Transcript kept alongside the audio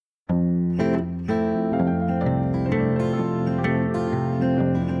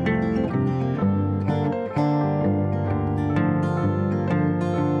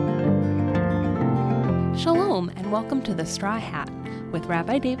and welcome to The Straw Hat with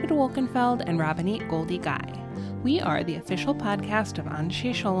Rabbi David Wolkenfeld and Rabbinate Goldie Guy. We are the official podcast of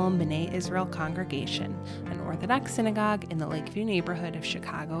Anshe Shalom B'nai Israel Congregation, an Orthodox synagogue in the Lakeview neighborhood of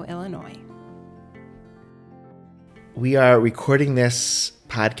Chicago, Illinois. We are recording this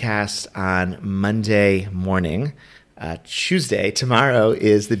podcast on Monday morning. Tuesday, tomorrow,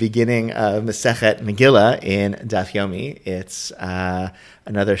 is the beginning of Masechet Megillah in Daf Yomi. It's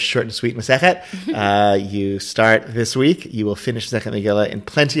another short and sweet Masechet. You start this week. You will finish Masechet Megillah in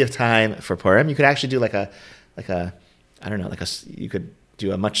plenty of time for Purim. You could actually do you could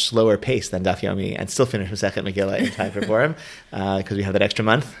do a much slower pace than Daf Yomi and still finish Masechet Megillah in time for Purim because we have that extra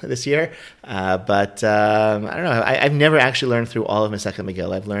month this year. But I don't know. I've never actually learned through all of Masechet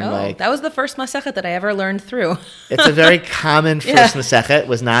Megillah. I've learned that was the first Masechet that I ever learned through. It's a very common first Masechet.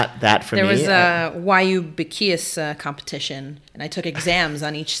 Was not that for me. There was a YU Bekias competition, and I took exams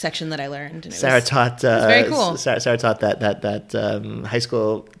on each section that I learned. And Sarah taught. It was very cool. Sarah taught that high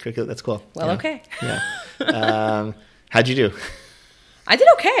school curriculum. That's cool. Well, okay. Yeah. How'd you do? I did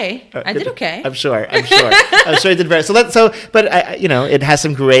okay. I'm sure I did very. It has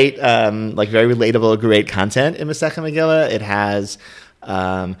some great, very relatable, great content in Masechet Megillah. It has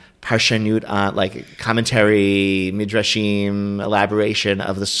parshanut on commentary, midrashim, elaboration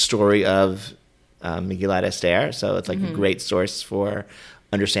of the story of Megillat Esther. So it's a great source for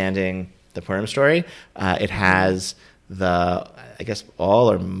understanding the Purim story. It has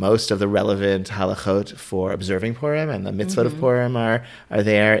all or most of the relevant halachot for observing Purim, and the mitzvot of Purim are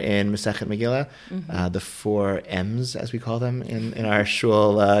there in Masechet Megillah. The 4 M's, as we call them in our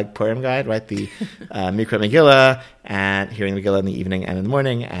shul Purim guide, right? The Mikra Megillah, and hearing Megillah in the evening and in the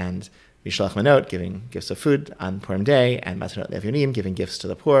morning, and Mishlach Manot, giving gifts of food on Purim day, and Matanot Le'Avyonim, giving gifts to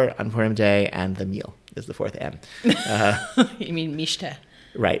the poor on Purim day, and the meal is the 4th M. You mean Mishteh?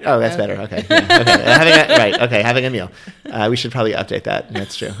 Right. Oh, that's better. Okay. Yeah. Okay. Having a meal. We should probably update that.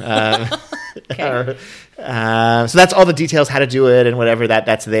 That's true. Okay. So that's all the details, how to do it, and whatever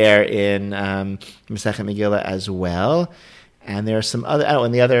that's there in Masechet Megillah as well. And there are some other.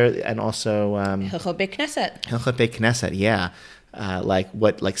 And also Hilchot Beit Knesset. Hilchot Beit Knesset. Yeah.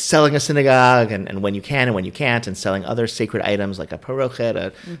 Like selling a synagogue and when you can and when you can't, and selling other sacred items like a parochet,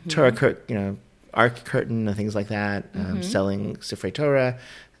 a Torah, Ark curtain and things like that, selling Sifrei Torah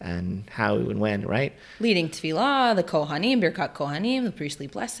and how and when, right? Leading Tefillah, the Kohanim, Birkat Kohanim, the priestly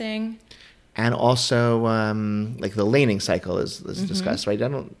blessing. And also, the laning cycle is discussed, right?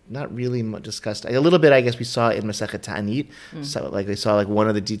 Not really discussed. A little bit, I guess, we saw in Masechet Ta'anit. So, they saw, one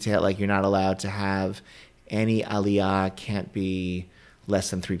of the detail, you're not allowed to have any aliyah, can't be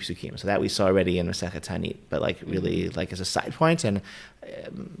less than 3 psukim. So that we saw already in Masechet Ta'anit, but really as a side point. And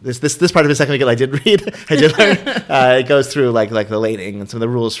this part of Masechet Megillah I did read, I did learn. It goes through like the laning and some of the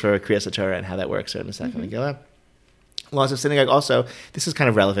rules for Kriyas Torah and how that works in Masechet Megillah. Laws of synagogue also, this is kind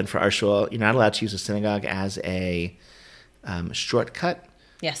of relevant for our shul. You're not allowed to use a synagogue as a shortcut.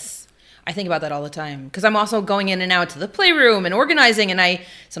 Yes. I think about that all the time because I'm also going in and out to the playroom and organizing, and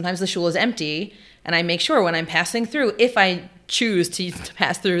sometimes the shul is empty, and I make sure when I'm passing through, if I choose to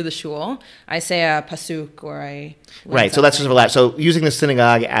pass through the shul, I say a pasuk or I... Right, so that's just allowed. So using the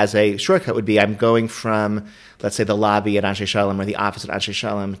synagogue as a shortcut would be I'm going from, let's say, the lobby at Anshe Shalom or the office at Anshe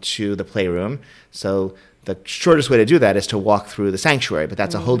Shalom to the playroom. So the shortest way to do that is to walk through the sanctuary, but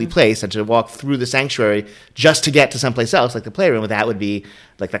that's a holy place, and to walk through the sanctuary just to get to someplace else, like the playroom, that would be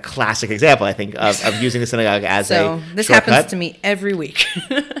the classic example, I think, of using the synagogue as a shortcut. So this happens to me every week.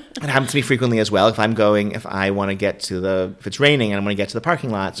 It happens to me frequently as well. If I want to get to if it's raining and I want to get to the parking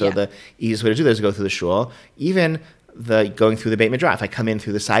lot, so the easiest way to do that is to go through the shul. Even going through the Beit Midrash. If I come in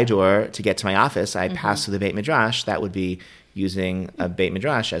through the side door to get to my office, I pass through the Beit Midrash. That would be using a Beit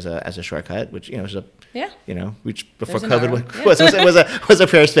Midrash as a shortcut, which is which before COVID was a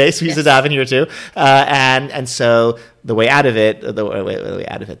prayer space. We used to daven here too, and so the way out of it,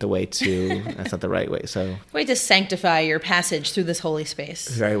 the way to that's not the right way. So way to sanctify your passage through this holy space.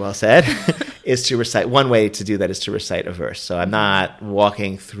 Very well said. Is to recite. One way to do that is to recite a verse. So I'm not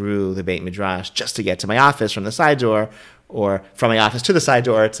walking through the Beit Midrash just to get to my office from the side door, or from my office to the side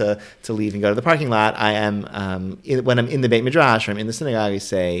door to leave and go to the parking lot. I am when I'm in the Beit Midrash or I'm in the synagogue,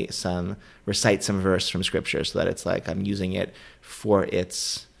 I recite some verse from Scripture, so that it's I'm using it for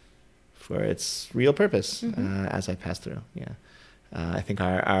its real purpose as I pass through. Yeah, I think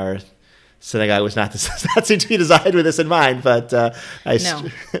our synagogue was not seem to be designed with this in mind, but but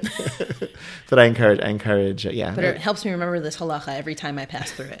I encourage. But it helps me remember this halacha every time I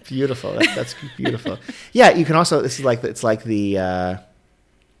pass through it. Beautiful. That's beautiful. Yeah, you can also. This is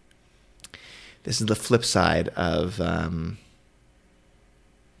the flip side of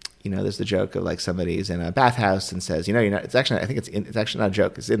there's the joke of like somebody's in a bathhouse and says, you're not. It's actually, I think it's actually not a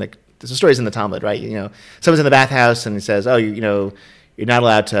joke. It's in the story's in the Talmud, right? Someone's in the bathhouse and he says, oh, you're not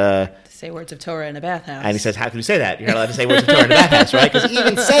allowed to say words of Torah in a bathhouse. And he says, how can you say that? You're not allowed to say words of Torah in a bathhouse, right? Because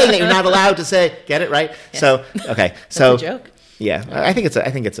even saying that you're not allowed to say, get it, right? Yes. So, okay. That's a joke. Yeah, I think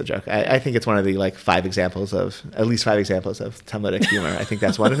it's a joke. I think it's one of the at least five examples of Talmudic humor. I think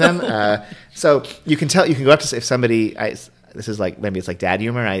that's one of them. So you can go up to if somebody, this is maybe it's like dad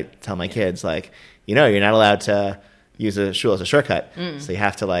humor. I tell my kids you're not allowed to use a shul as a shortcut. So you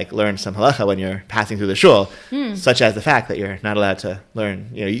have to learn some halacha when you're passing through the shul, such as the fact that you're not allowed to learn.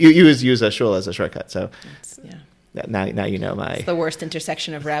 You use a shul as a shortcut. So now It's the worst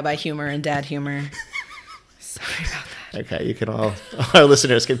intersection of rabbi humor and dad humor. Sorry about that. Okay, you can all our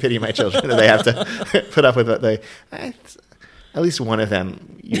listeners can pity my children that they have to put up with it. At least one of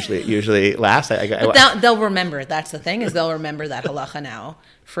them usually laughs. They'll remember. That's the thing, is they'll remember that halacha now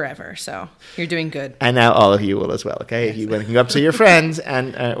forever. So you're doing good. And now all of you will as well. Okay, if you can go up to your friends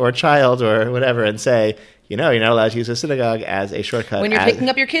and or child or whatever and say, you're not allowed to use a synagogue as a shortcut. When you're picking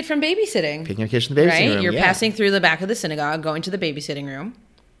up your kid from babysitting. Picking your kid from the babysitting room. You're passing through the back of the synagogue, going to the babysitting room.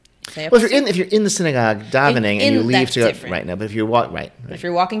 Well, if you're in the synagogue davening and you leave to go different. Right now, but if you're if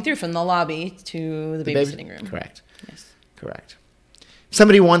you're walking through from the lobby to the babysitting room, correct. Yes, correct. If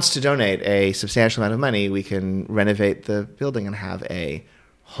somebody wants to donate a substantial amount of money, we can renovate the building and have a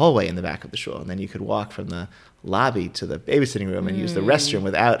hallway in the back of the shul, and then you could walk from the lobby to the babysitting room and use the restroom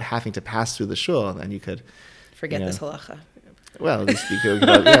without having to pass through the shul, and then you could forget this halacha. Well, at least you could,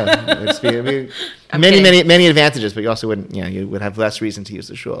 many advantages, but you also wouldn't, you would have less reason to use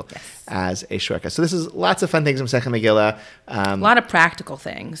the shul as a shortcut. So this is lots of fun things from Masechet Megillah. A lot of practical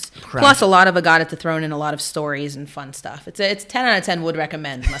things. Plus a lot of Agadah to throw in a lot of stories and fun stuff. It's 10 out of 10 would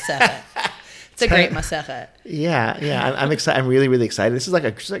recommend Masechet. It's a great Masechet. Yeah. I'm excited. I'm really, really excited. This is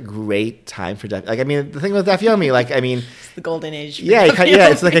just a great time for Daf. The thing with Daf Yomi, it's the golden age.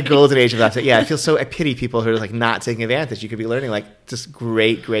 It's like a golden age of Daf. Yeah, I pity people who are not taking advantage. You could be learning just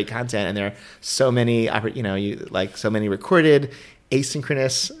great content, and there are so many, so many recorded,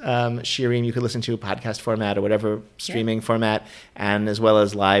 asynchronous shiurim you could listen to, podcast format or whatever streaming format, and as well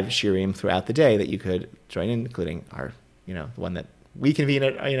as live shiurim throughout the day that you could join in, including our, one that we convene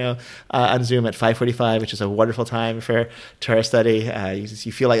at on Zoom at 5:45, which is a wonderful time for Torah study.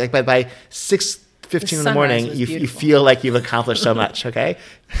 You feel like by 6:15 in the morning, you feel like you've accomplished so much. Okay.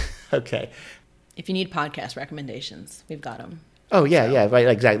 If you need podcast recommendations, we've got them. Oh yeah, right,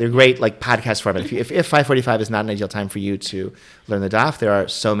 exactly. They're great, podcast format. If 5:45 is not an ideal time for you to learn the daf, there are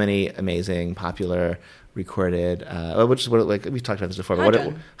so many amazing, popular, recorded, which is what we've talked about this before.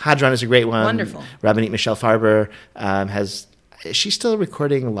 Hadron is a great one. Wonderful. Rabbanit Michelle Farber has. Is she still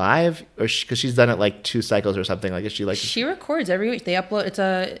recording live, or because she's done it 2 cycles or something? Is she She records every week. They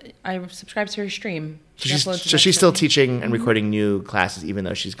upload. I subscribe to her stream. She's still teaching and recording new classes, even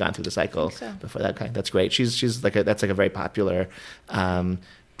though she's gone through the cycle before that. Okay, that's great. She's that's a very popular Daf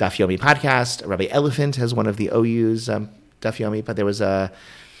Yomi podcast. Rabbi Elephant has one of the OU's Daf Yomi, but there was a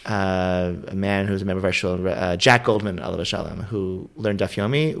man who's a member of our shul, Jack Goldman, Alav Shalom, who learned Daf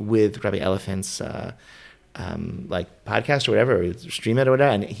Yomi with Rabbi Elephant's podcast or whatever, or stream it or whatever,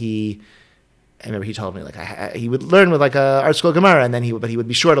 and I remember he told me he would learn with a art school Gemara, and then he would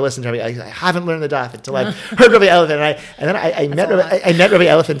be sure to listen to Rabbi. I haven't learned the daf until I've heard Rabbi Elephant, and then I met Rabbi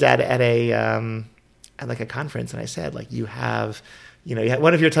Elephant at a conference, and I said you have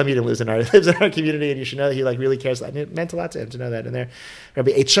one of your Talmidim lives in our community, and you should know that he really cares. And it meant a lot to him to know that. And there,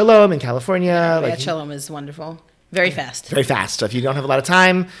 Rabbi H. Shalom in California. Rabbi H. Shalom is wonderful. Very fast. Very fast. So if you don't have a lot of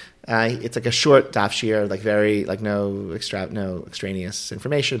time, it's a short daf shiur, very no extraneous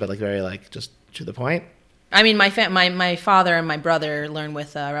information, but very just to the point. I mean, my father and my brother learn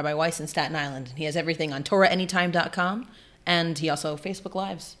with Rabbi Weiss in Staten Island, and he has everything on TorahAnytime.com, and he also Facebook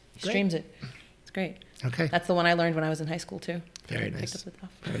Lives. He streams it. It's great. Okay. That's the one I learned when I was in high school too. Very nice.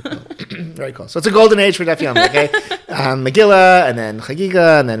 Very cool. Very cool. So it's a golden age for Daf Yomi, okay? Megillah, and then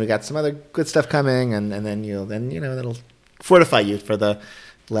Chagiga, and then we got some other good stuff coming, and then that'll fortify you for the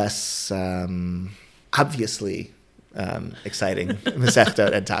less obviously exciting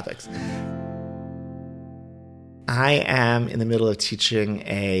Masechtot and topics. I am in the middle of teaching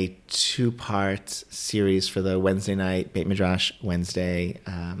a 2-part series for the Wednesday night Beit Midrash Wednesday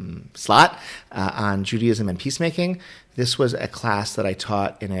slot on Judaism and peacemaking. This was a class that I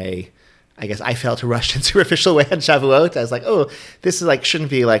taught in I felt rushed and superficial way on Shavuot. I was this is shouldn't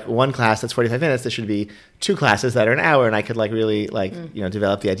be one class that's 45 minutes. There should be 2 classes that are an hour, and I could really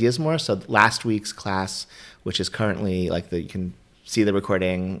develop the ideas more. So last week's class, which is currently you can see the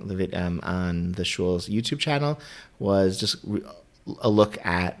recording on the shul's YouTube channel, was just a look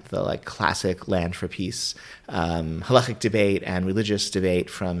at the like classic land for peace halachic debate and religious debate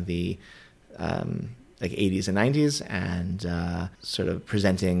from the like 80s and 90s, and sort of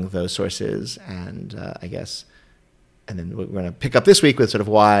presenting those sources, and I guess, and then we're going to pick up this week with sort of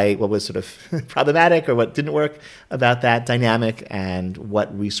what was sort of problematic or what didn't work about that dynamic, and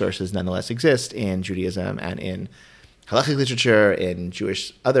what resources nonetheless exist in Judaism and in halachic literature, in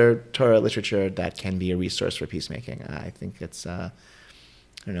Jewish other Torah literature that can be a resource for peacemaking. I think it's, I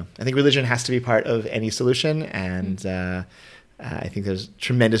don't know. I think religion has to be part of any solution, and I think there's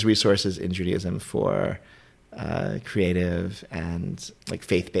tremendous resources in Judaism for creative and like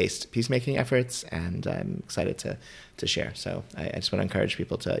faith-based peacemaking efforts, and I'm excited to share. So I just want to encourage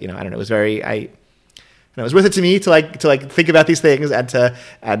people to, I don't know, it was worth it to me to think about these things and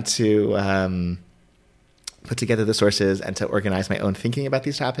to put together the sources and to organize my own thinking about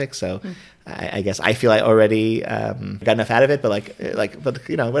these topics. So I guess I feel I already got enough out of it, but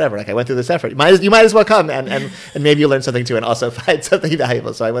whatever. Like I went through this effort. You might as well come and maybe you'll learn something too and also find something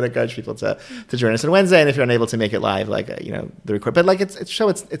valuable. So I want to encourage people to join us on Wednesday. And if you're unable to make it live, the record, but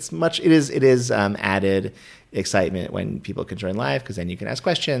it is added excitement when people can join live, because then you can ask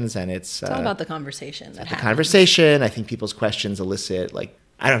questions, and it's all about the conversation. I think people's questions elicit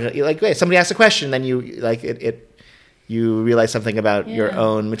I don't know, wait, somebody asks a question, then you you realize something about your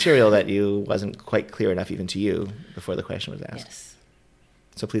own material that you wasn't quite clear enough even to you before the question was asked. Yes.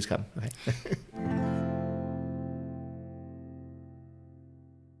 So please come. Okay.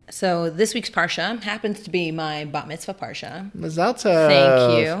 So this week's Parsha happens to be my Bat Mitzvah Parsha. Mazal tov.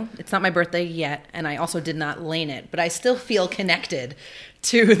 Thank you. It's not my birthday yet, and I also did not lane it, but I still feel connected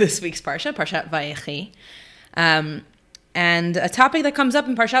to this week's Parsha, Parshat Vayechi. And a topic that comes up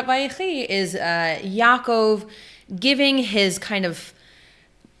in Parshat Vayechi is Yaakov giving his kind of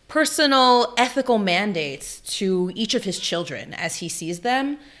personal ethical mandates to each of his children as he sees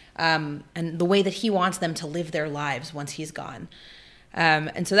them, and the way that he wants them to live their lives once he's gone.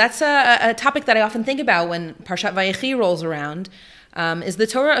 And so that's a topic that I often think about when Parshat Vayechi rolls around, is the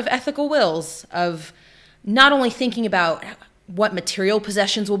Torah of ethical wills, of not only thinking about what material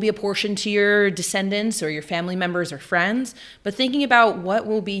possessions will be apportioned to your descendants or your family members or friends, but thinking about what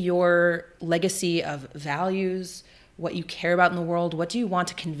will be your legacy of values, what you care about in the world, what do you want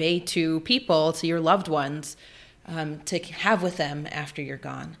to convey to people, to your loved ones, to have with them after you're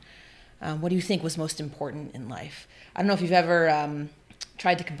gone. What do you think was most important in life? I don't know if you've ever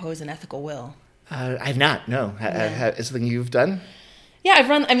tried to compose an ethical will. I've not, no. Is it something you've done? Yeah,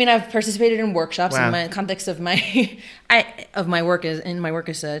 I've participated in workshops in the context of my work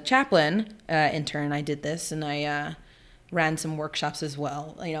as a chaplain intern. I did this, and I ran some workshops as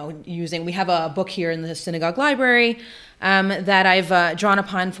well. We have a book here in the synagogue library that I've drawn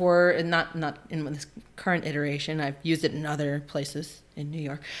upon for not in this current iteration. I've used it in other places in New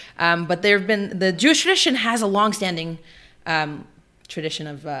York, but the Jewish tradition has a longstanding tradition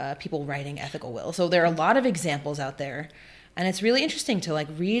of people writing ethical wills. So there are a lot of examples out there. And it's really interesting to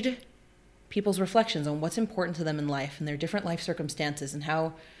read people's reflections on what's important to them in life and their different life circumstances and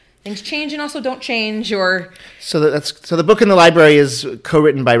how things change and also don't change. So the book in the library is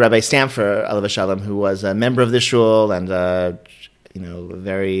co-written by Rabbi Stamfer, Alav Shalom, who was a member of the shul and a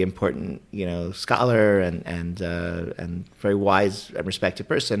very important scholar and very wise and respected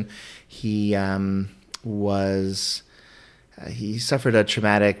person. He suffered a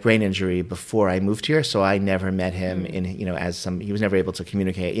traumatic brain injury before I moved here, so I never met him he was never able to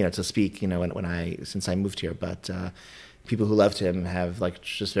communicate, to speak, since I moved here. But people who loved him have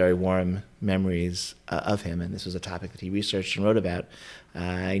just very warm memories of him, and this was a topic that he researched and wrote about.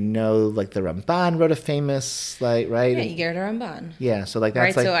 I know the Ramban wrote a famous right? Yeah, Yiger Ramban. Yeah, so that's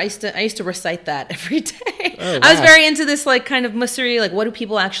right. So I used to recite that every day. Oh, wow. I was very into this kind of mystery, what do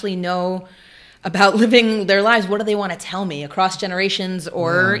people actually know about living their lives? What do they want to tell me across generations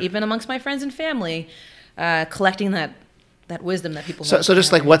or even amongst my friends and family? Collecting that wisdom that people. So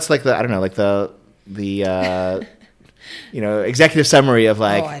just what's the I don't know the executive summary of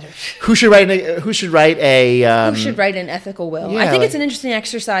who should write an ethical will. I think it's an interesting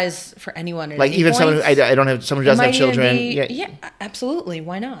exercise for anyone. Even someone who someone who doesn't have children. Yeah, absolutely.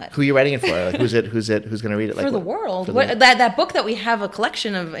 Why not? Who are you writing it for? Who's going to read it? For the world. That book that we have a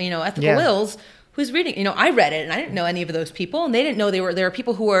collection of ethical wills. Who's reading? I read it and I didn't know any of those people, and they didn't know there are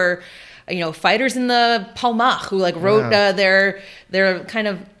people who are fighters in the Palmach who wrote their kind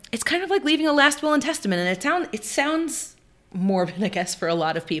of. It's kind of like leaving a last will and testament, and it sounds morbid, I guess, for a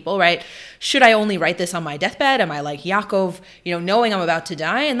lot of people, right? Should I only write this on my deathbed? Am I like Yaakov, knowing I'm about to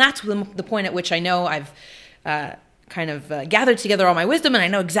die? And that's the point at which I know I've gathered together all my wisdom, and I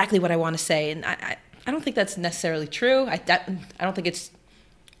know exactly what I want to say. And I don't think that's necessarily true. I don't think it's.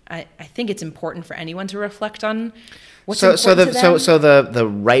 I think it's important for anyone to reflect on what's important to them. So the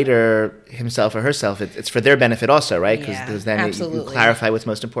writer himself or herself, it's for their benefit also, right? Because then you clarify what's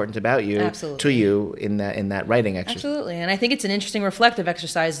most important about you to you in that writing exercise. Absolutely, and I think it's an interesting reflective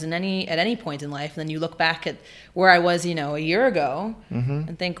exercise at any point in life. And then you look back at where I was, a year ago,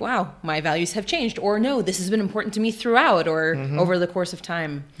 and think, wow, my values have changed, or no, this has been important to me throughout, or over the course of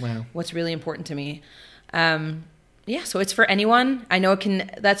time. Wow, what's really important to me. Yeah, so it's for anyone. I know it can.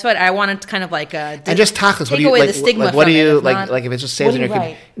 That's what I wanted to kind of like. And just talk. Take away the stigma. What do you like? Like if it just saves in your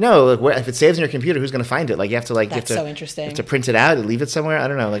computer? No, if it saves in your computer, who's going to find it? Like you have to That's so interesting. You have to print it out and leave it somewhere. I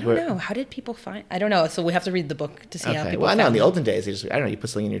don't know. I don't know. How did people find? I don't know. So we have to read the book to see how people. Well, I know in the olden days, I don't know. You put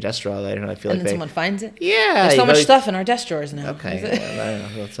something in your desk drawer. I don't know. I feel and then someone finds it. Yeah, there's so much stuff in our desk drawers now. Okay,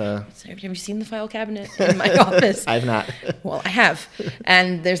 I don't know. Have you seen the file cabinet in my office? I've not. Well, I have,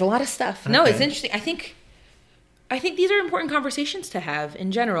 and there's a lot of stuff. No, it's interesting. I think these are important conversations to have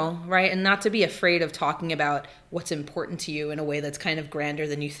in general, right? And not to be afraid of talking about what's important to you in a way that's kind of grander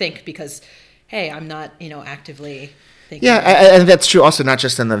than you think because, hey, I'm not, actively thinking. Yeah, and that's true also not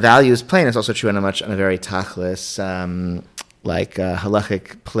just in the values plane. It's also true on a very tachlis,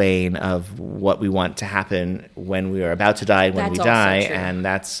 halachic plane of what we want to happen when we are about to die and when we die. True. And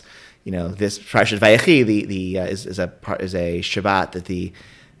that's, this Parashat Vayechi is a Shabbat that the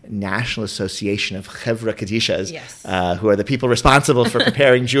National Association of Chevra Kadishas, who are the people responsible for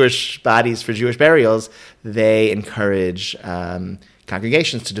preparing Jewish bodies for Jewish burials, they encourage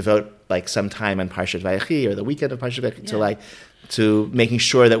congregations to devote some time on Parshat Vayechi or the weekend of Parshat Vayechi to making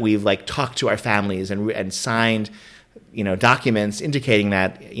sure that we've talked to our families and signed documents indicating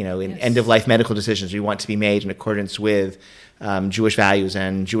that in end of life medical decisions we want to be made in accordance with Jewish values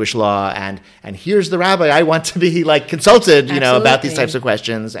and Jewish law, and here's the rabbi I want to be consulted, about these types of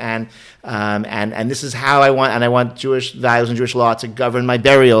questions, and this is how I want Jewish values and Jewish law to govern my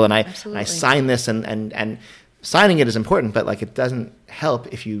burial, and I sign this, and signing it is important, but it doesn't help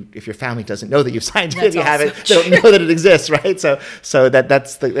if your family doesn't know that you've signed it, if you haven't, they don't know that it exists, right? So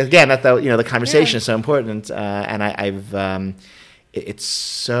that's the conversation is so important, and it's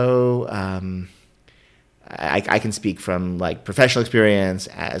so. I can speak from professional experience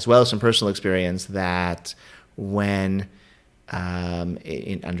as well as from personal experience that when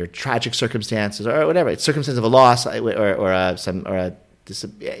under tragic circumstances or whatever, it's circumstance of a loss under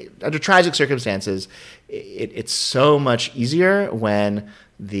tragic circumstances, it's so much easier when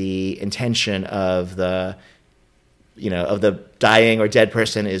the intention of the dying or dead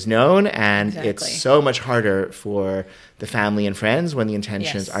person is known, and it's so much harder for the family and friends when the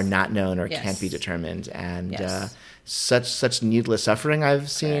intentions are not known or can't be determined, and such needless suffering I've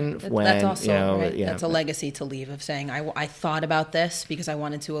seen when that's also, that's a legacy to leave of saying I thought about this because I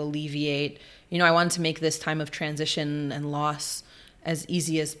wanted to alleviate, I wanted to make this time of transition and loss as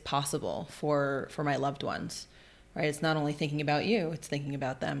easy as possible for my loved ones. Right, it's not only thinking about you; it's thinking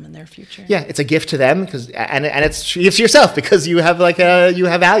about them and their future. Yeah, it's a gift to them and it's a gift to yourself because you have you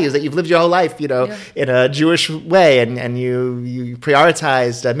have values that you've lived your whole life, in a Jewish way, and you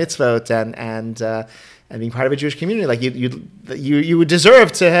prioritized mitzvot and being part of a Jewish community. You would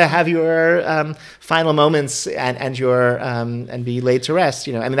deserve to have your final moments and your and be laid to rest.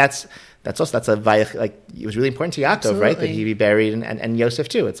 That's a Vayechi, it was really important to Yaakov, Absolutely. Right? That he be buried, and Yosef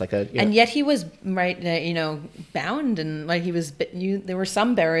too. It's and yet he was bound, and he was. There were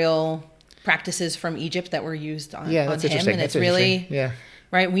some burial practices from Egypt that were used on him, and it's really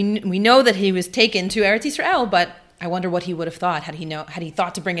right. We know that he was taken to Eretz Yisrael, but I wonder what he would have thought had he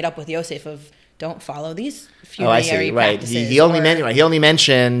thought to bring it up with Yosef of. Don't follow these funerary practices. He only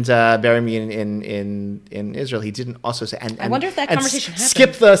mentioned burying me in Israel. He didn't also say. And I wonder if that conversation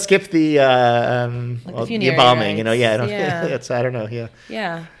happened. Skip the embalming. Rites. I don't know. Yeah.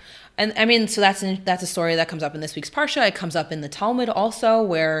 Yeah, and so that's a story that comes up in this week's parsha. It comes up in the Talmud also,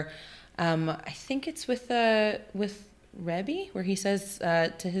 where I think it's with Rebbe, where he says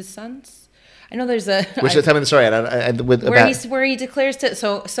to his sons. I know there's a... Which tell me the story. Where he declares to...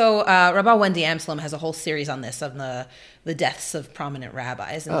 So Rabbi Wendy Amslam has a whole series on this, of the deaths of prominent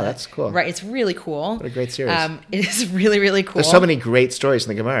rabbis. And that's cool. Right, it's really cool. What a great series. It is really, really cool. There's so many great stories in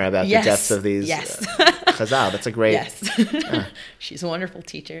the Gemara about the deaths of these Chazal. That's a great... Yes. She's a wonderful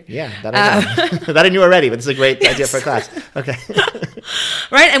teacher. Yeah, that I know. That I knew already, but it's a great idea for a class. Okay.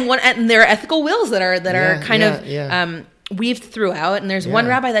 Right, and there are ethical wills that are kind of... weaved throughout. And there's one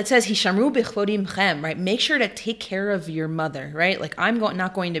Yeah. rabbi that says, Hishamru b'chvodimchem, right? Make sure to take care of your mother, right? Like, I'm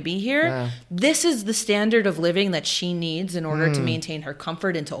not going to be here. Yeah. This is the standard of living that she needs in order to maintain her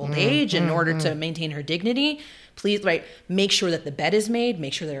comfort into old age, in order to maintain her dignity. Please, right, make sure that the bed is made,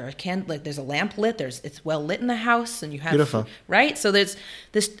 make sure there's a lamp lit, it's well lit in the house, and you have, Beautiful. right? So there's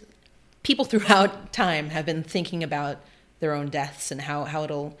this, people throughout time have been thinking about their own deaths and how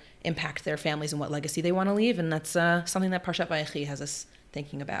it'll impact their families and what legacy they want to leave, and that's something that Parshat Vayechi has us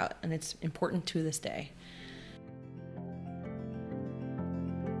thinking about, and it's important to this day.